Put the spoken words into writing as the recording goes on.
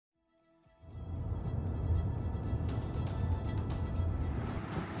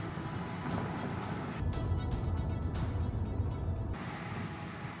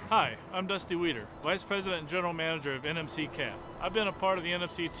Hi, I'm Dusty Weeder, Vice President and General Manager of NMC CAT. I've been a part of the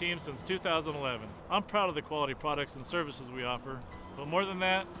NMC team since 2011. I'm proud of the quality products and services we offer, but more than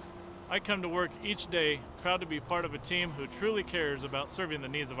that, I come to work each day proud to be part of a team who truly cares about serving the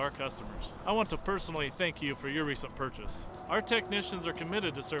needs of our customers. I want to personally thank you for your recent purchase. Our technicians are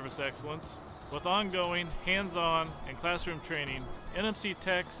committed to service excellence. With ongoing, hands-on, and classroom training, NMC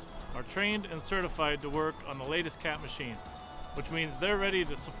techs are trained and certified to work on the latest CAT machines, which means they're ready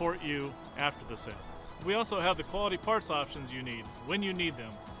to support you after the sale. We also have the quality parts options you need when you need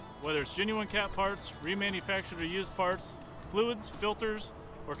them. Whether it's genuine CAT parts, remanufactured or used parts, fluids, filters,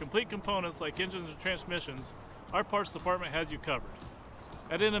 or complete components like engines and transmissions, our parts department has you covered.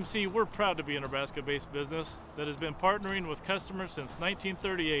 At NMC, we're proud to be a Nebraska-based business that has been partnering with customers since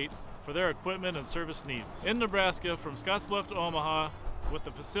 1938 for their equipment and service needs. In Nebraska, from Scottsbluff to Omaha, with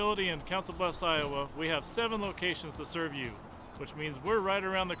the facility in Council Bluffs, Iowa, we have 7 locations to serve you, which means we're right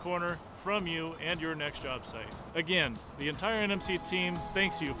around the corner from you and your next job site. Again, the entire NMC team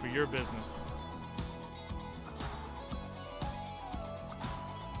thanks you for your business.